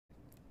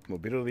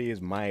Mobility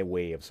is my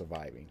way of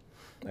surviving.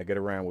 I get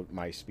around with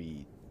my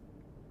speed.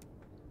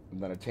 I'm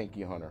not a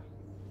tanky hunter.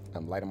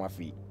 I'm light on my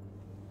feet.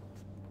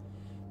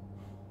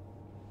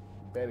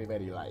 Very,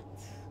 very light.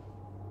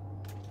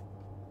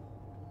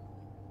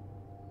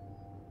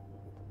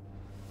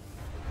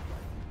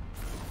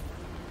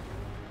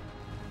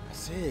 I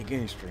say it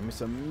again, stream.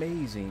 It's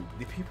amazing.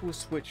 The people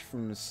switch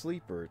from the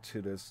sleeper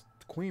to this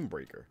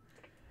Queenbreaker.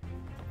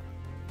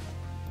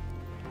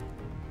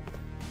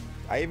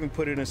 I even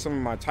put it in some of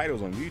my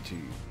titles on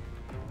YouTube.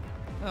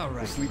 All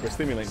right. The Sleeper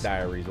Stimulant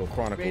Diaries or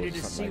Chronicles. Ready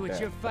to see what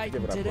you're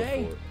fighting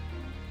today?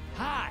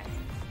 Hi.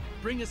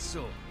 Bring a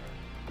sword.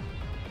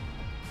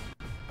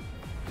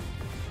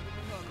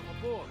 Welcome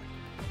aboard.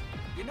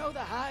 You know the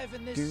Hive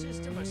and this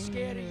system are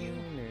scared of you?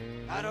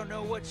 I don't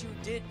know what you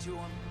did to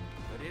them,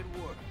 but it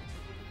worked.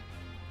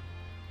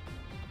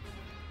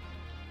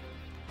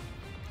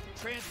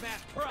 Transmat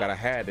Pro. I forgot I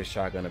had this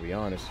shotgun, to be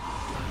honest.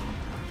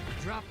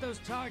 Drop those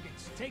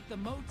targets, take the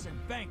moats,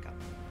 and bank them.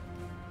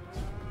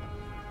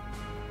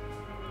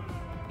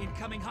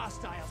 Incoming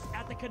hostiles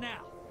at the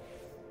canal.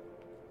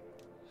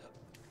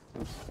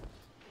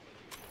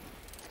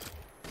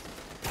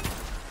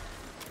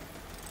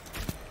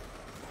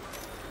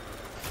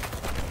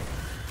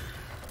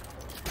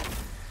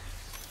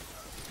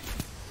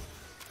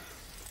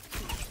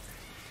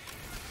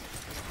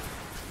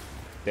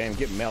 Damn,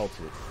 get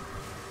melted.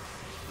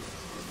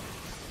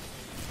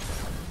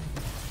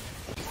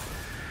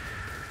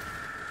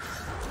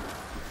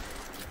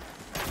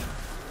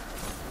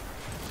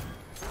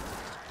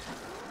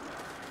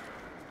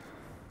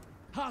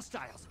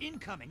 Hostiles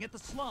incoming at the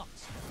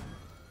slums.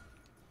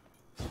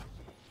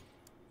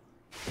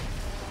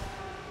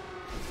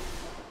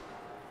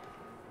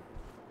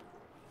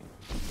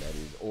 That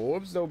is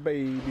orbs though,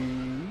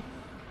 baby.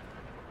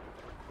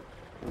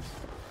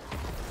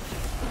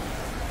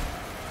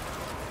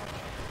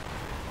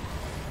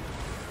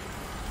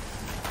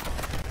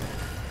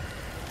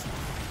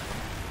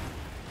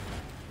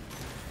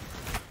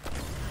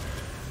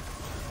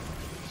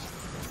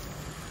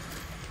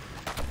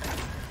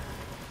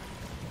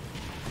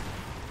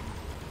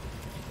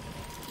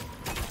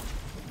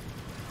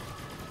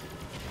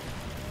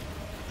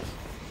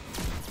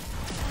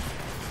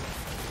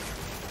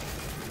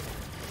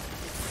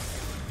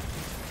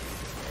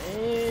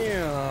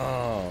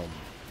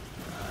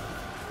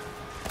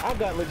 I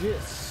got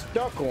legit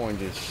stuck on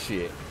this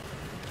shit.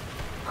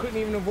 Couldn't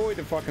even avoid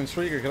the fucking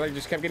streaker because I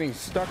just kept getting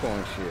stuck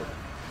on shit.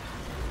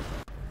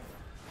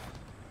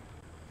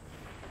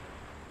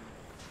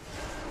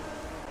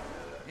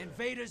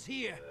 Invaders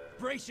here.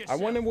 Brace yourself.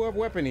 I wonder what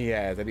weapon he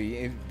has that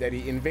he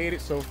invaded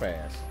so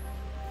fast.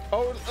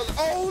 Oh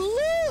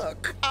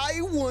look!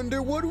 I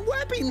wonder what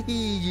weapon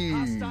he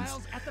used.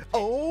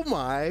 Oh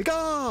my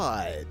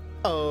god!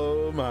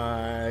 Oh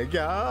my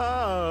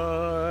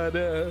god!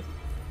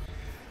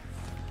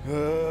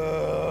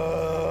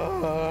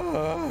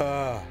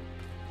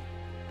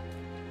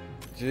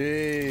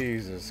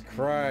 Jesus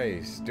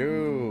Christ,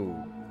 dude.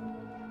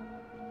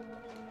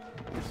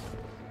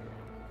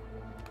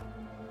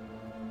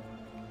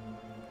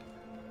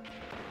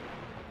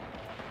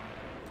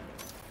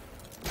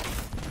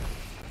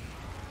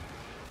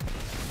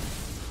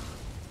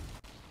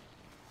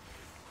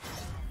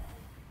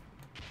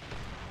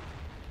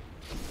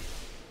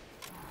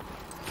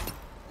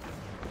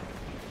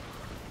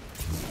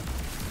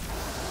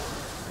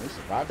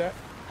 Survived that?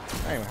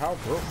 Damn, how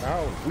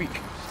weak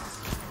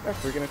that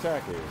freaking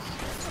attack is.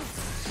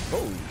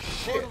 Holy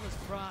shit.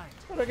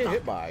 What did I get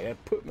hit by?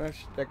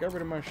 That got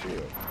rid of my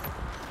shield.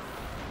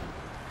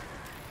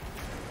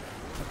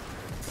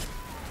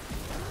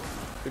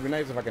 It'd be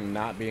nice if I could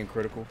not be in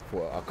critical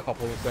for a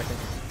couple of seconds.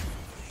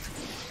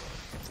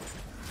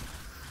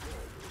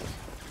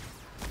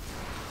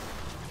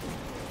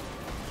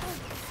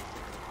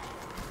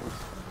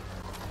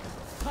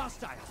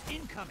 Hostiles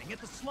incoming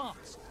at the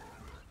slums.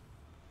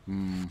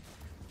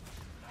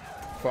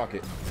 Fuck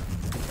it.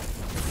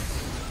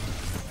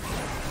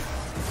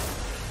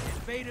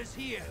 Invaders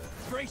here.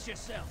 Brace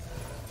yourself.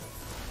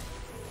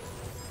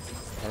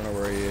 I don't know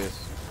where he is.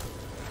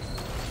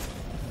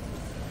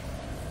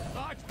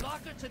 Large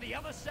blocker to the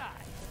other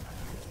side.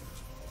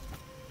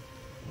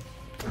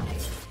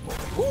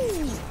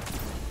 Woo!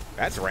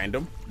 That's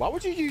random. Why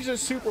would you use a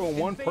super on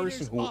one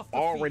person who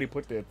already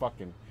put their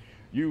fucking...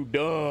 You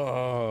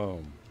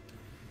dumb.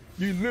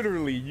 You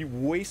literally, you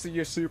wasted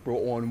your super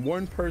on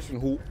one person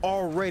who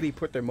already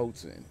put their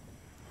motes in.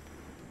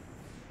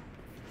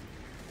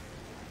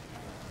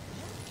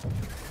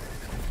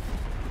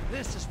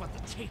 This is what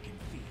the Taken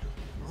feel.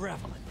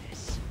 Revel in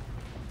this.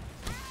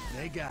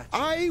 They got you.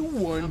 I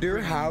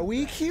wonder how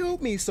he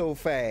killed me so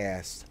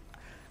fast.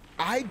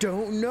 I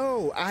don't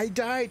know. I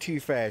died too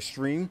fast,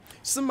 stream.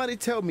 Somebody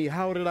tell me,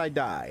 how did I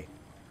die?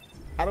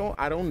 I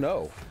don't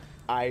know.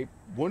 I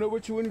went over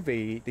to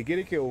invade to get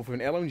a kill with an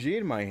LMG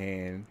in my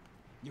hand.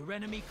 Your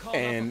enemy called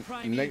and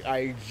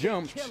I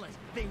jumped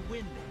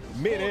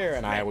mid-air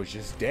and I was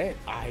just dead.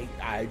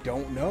 I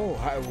don't know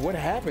what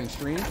happened,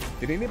 stream.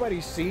 Did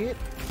anybody see it?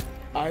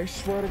 I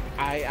swear to,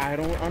 I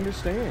don't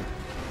understand.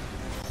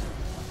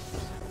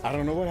 I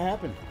don't know what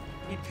happened.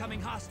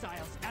 Incoming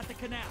hostiles at the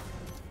canal.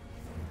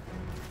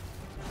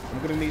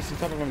 I'm gonna need some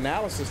type of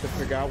analysis to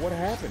figure out what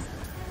happened.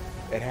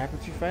 It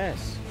happened too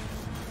fast.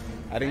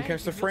 I didn't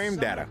catch the frame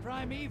data.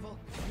 Primeval.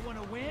 You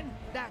want to win?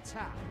 That's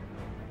how.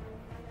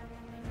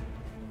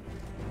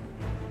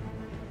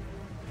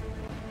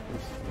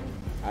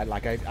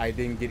 I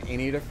didn't get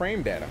any of the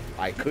frame data.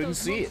 I couldn't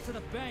see it.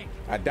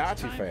 I died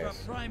too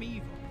fast.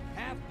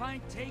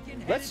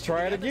 Let's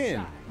try it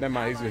again. Never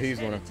mind. He's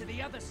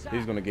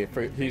gonna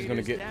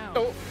get.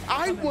 Oh,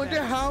 I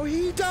wonder how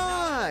he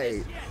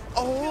died.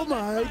 Oh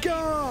my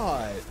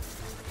God.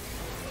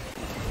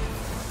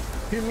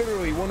 He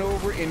literally went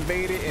over,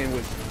 invaded, and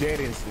was dead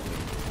instantly.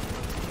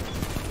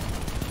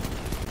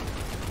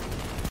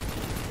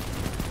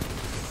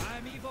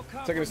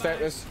 Taking a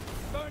stat.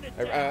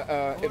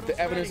 If the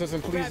evidence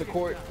doesn't please the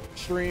court,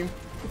 stream.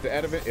 If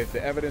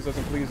the evidence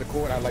doesn't please the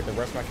court, I'd like to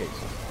rest my case.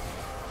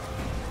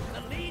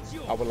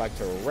 I would like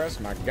to rest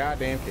my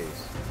goddamn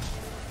case.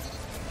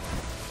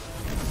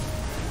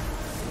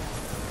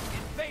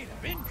 Invader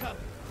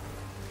incoming.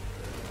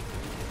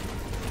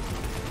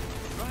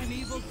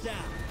 Primeval down.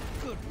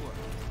 Good work.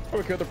 I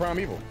would kill the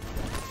Primeval.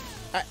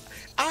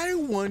 I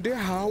wonder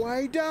how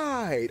I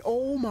died.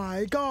 Oh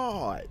my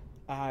God.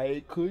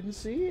 I couldn't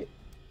see it.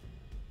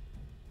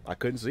 I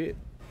couldn't see it.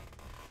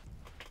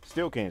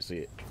 Still can't see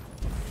it.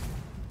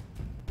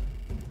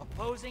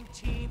 Opposing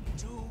team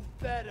do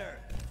better.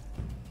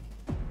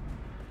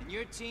 And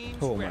your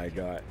team's Oh my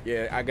God.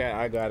 Yeah, I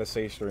gotta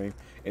say, stream.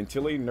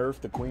 Until he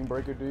nerfed the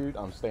Queenbreaker dude,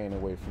 I'm staying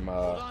away from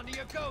Hold on to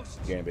your ghost.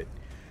 Gambit.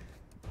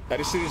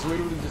 This shit is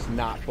literally just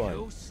not fun.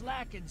 No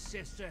slacking,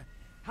 sister.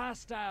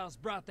 Hostiles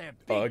brought their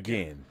big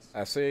again. guns.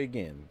 I say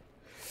again.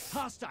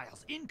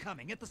 Hostiles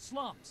incoming at the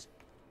slums.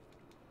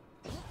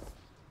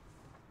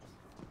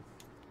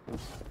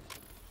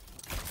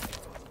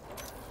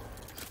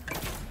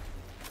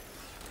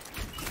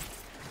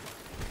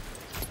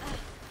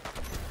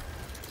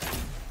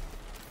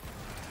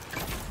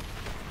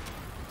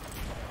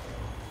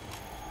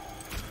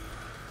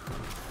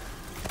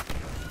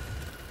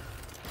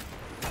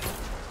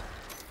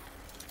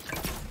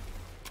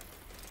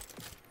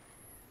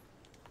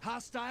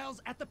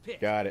 Hostiles at the pit.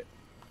 Got it.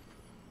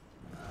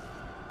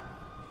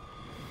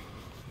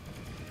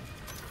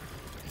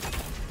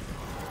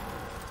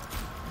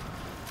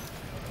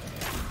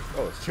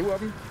 Oh, it's two of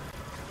them?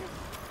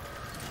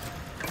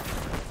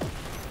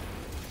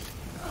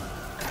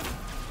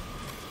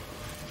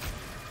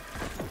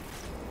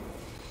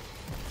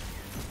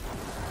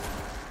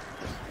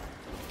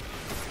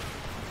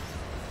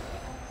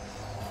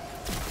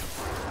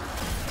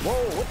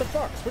 Whoa, what the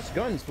fuck? Switch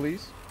guns,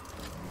 please.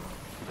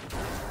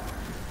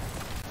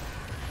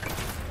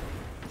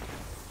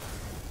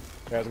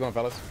 How's it going,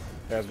 fellas?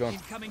 How's it going?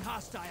 Incoming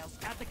hostiles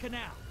at the canal.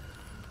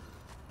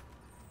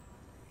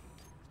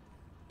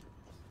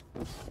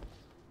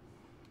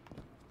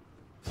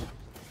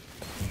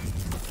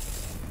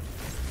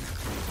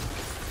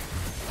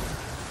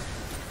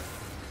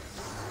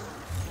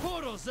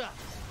 Portals up.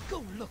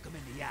 Go look them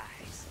in the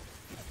eyes.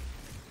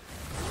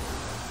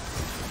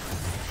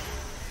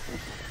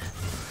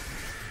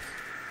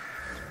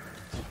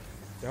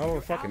 They're all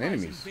fucking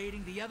enemies.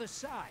 Invading the other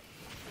side.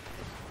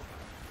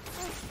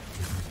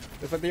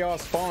 It's like they all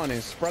spawn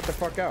and spread the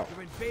fuck out.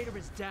 Your invader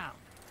is down.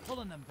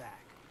 Pulling them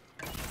back.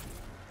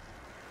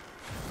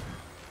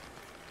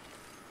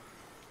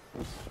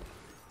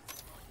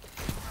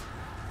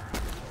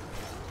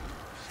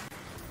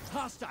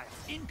 Hostiles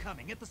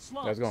incoming at the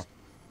slums. Let's go.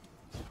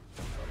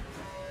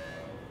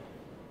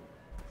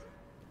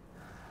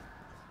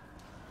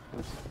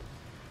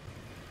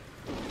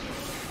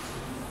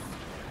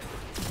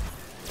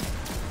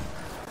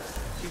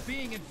 You're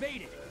being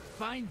invaded.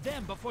 Find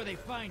them before they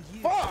find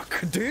you.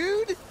 Fuck,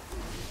 dude!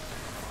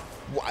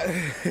 What?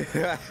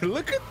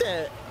 Look at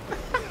that!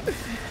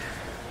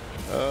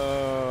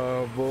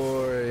 Oh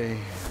boy.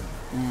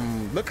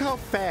 Look how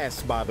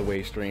fast, by the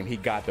way, stream, he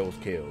got those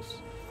kills.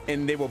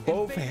 And they were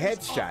both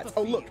headshots.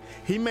 Oh look,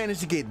 he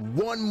managed to get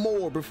one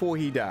more before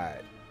he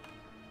died.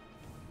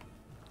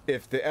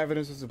 If the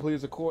evidence is to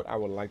please the court, I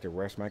would like to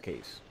rest my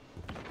case.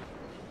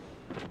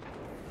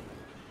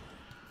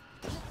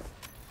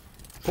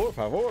 Por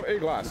favor,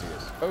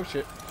 gracias. Oh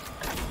shit.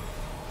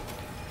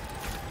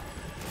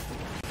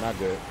 Not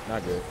good,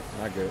 not good,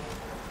 not good.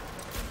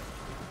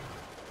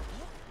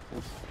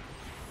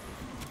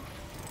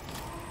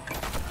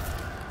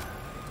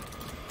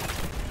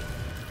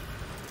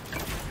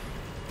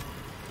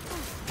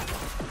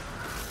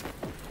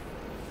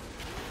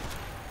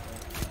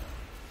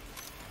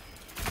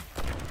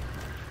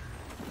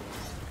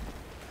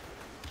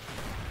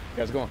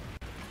 How's it going?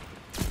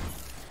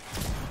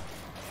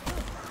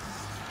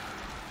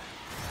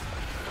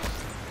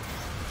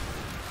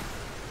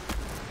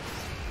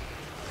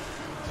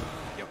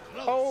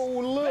 Oh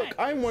look!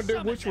 I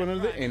wonder which one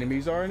of the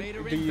enemies are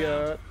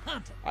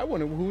I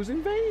wonder who's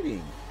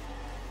invading.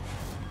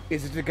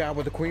 Is it the guy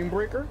with the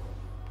Queenbreaker?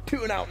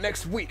 Tune out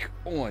next week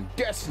on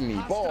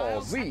Destiny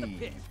Ball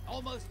Z.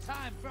 Almost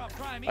time for a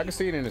prime. I can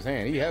see it in his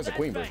hand. He has a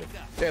Queenbreaker.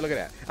 Yeah, look at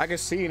that. I can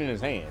see it in his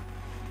hand.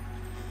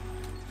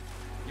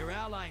 Your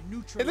ally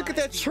neutralized. And look at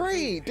that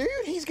trade, dude.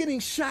 He's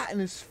getting shot in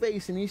his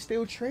face and he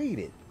still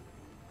traded.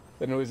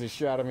 The noise they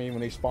shot at me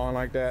when they spawn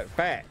like that.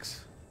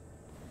 Facts.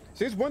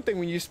 See, it's one thing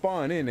when you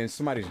spawn in and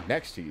somebody's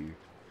next to you.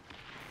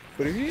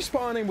 But if you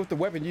spawn in with the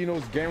weapon you know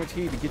is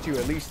guaranteed to get you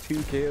at least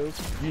 2 kills,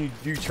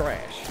 you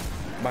trash.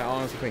 My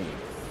honest opinion.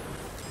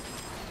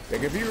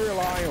 Like if you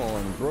rely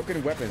on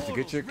broken weapons to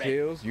get your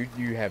kills,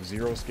 you have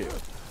 0 skill.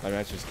 I mean,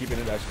 that's just keeping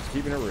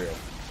it real.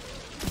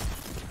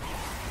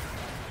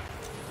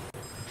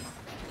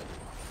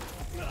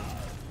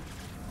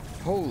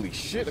 Holy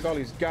shit, look at all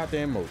these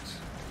goddamn moats.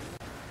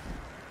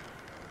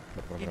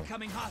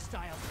 Incoming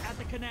hostiles at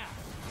the canal.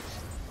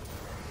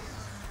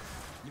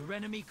 Your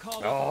enemy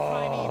called up the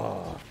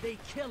primeval. They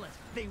kill it.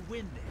 They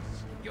win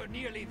this. You're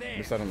nearly there.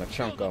 Missed out on the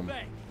chunk of them.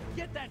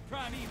 Get that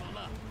primeval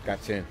up.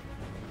 Got 10.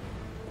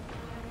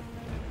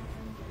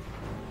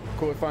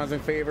 Cool, it finds in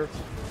favor.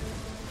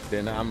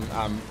 Then I'm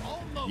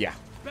Almost. Yeah.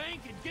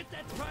 Bank and get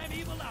that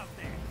primeval out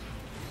there.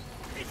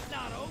 It's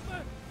not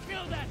over.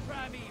 Kill that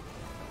primeval.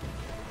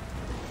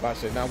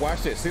 Watch it. Now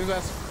watch this. As soon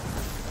as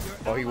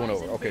oh, he went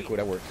over. Okay, cool.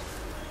 That works.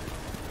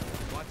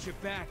 Watch your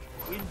back.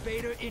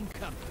 Invader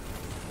incoming.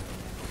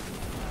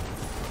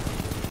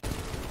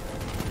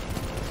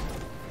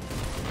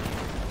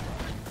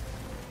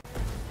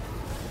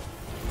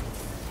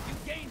 You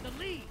gained the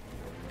lead.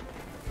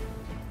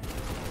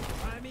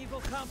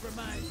 Primeval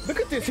compromised. Look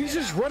at this. He's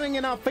just running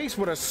in our face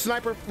with a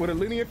sniper with a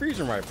linear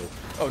fusion rifle.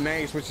 Oh, now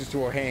he switches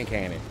to a hand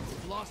cannon.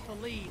 Lost the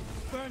lead.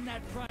 Burn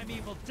that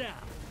primeval down.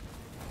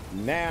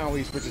 Now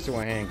he switches to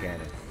a hand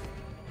cannon.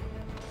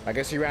 I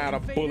guess he ran out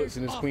of bullets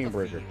in his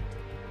Queenbreaker.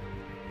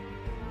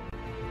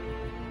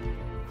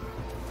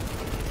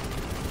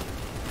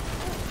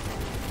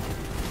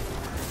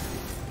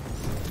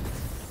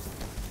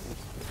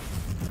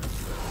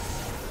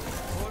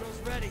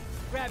 Portal's ready.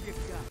 Grab your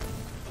gun.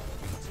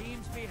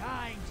 Team's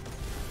behind.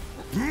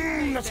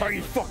 That's how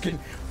you fucking...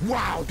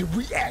 Wow, did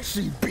we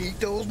actually beat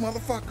those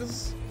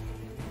motherfuckers?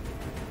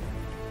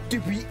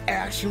 Did we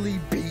actually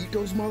beat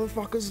those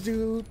motherfuckers,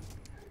 dude?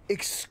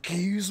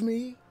 Excuse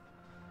me?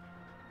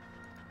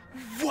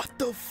 What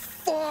the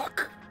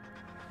fuck?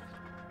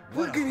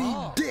 We're getting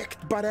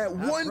dicked by that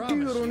one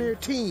dude on their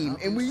team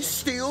and we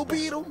still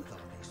beat him?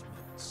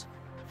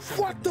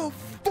 What the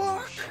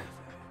fuck?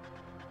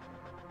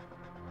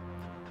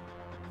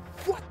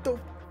 What the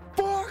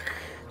fuck?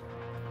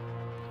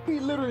 We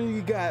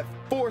literally got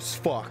force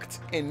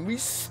fucked and we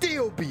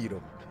still beat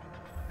him.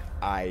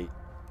 I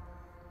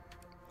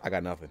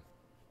got nothing.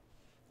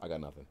 I got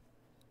nothing.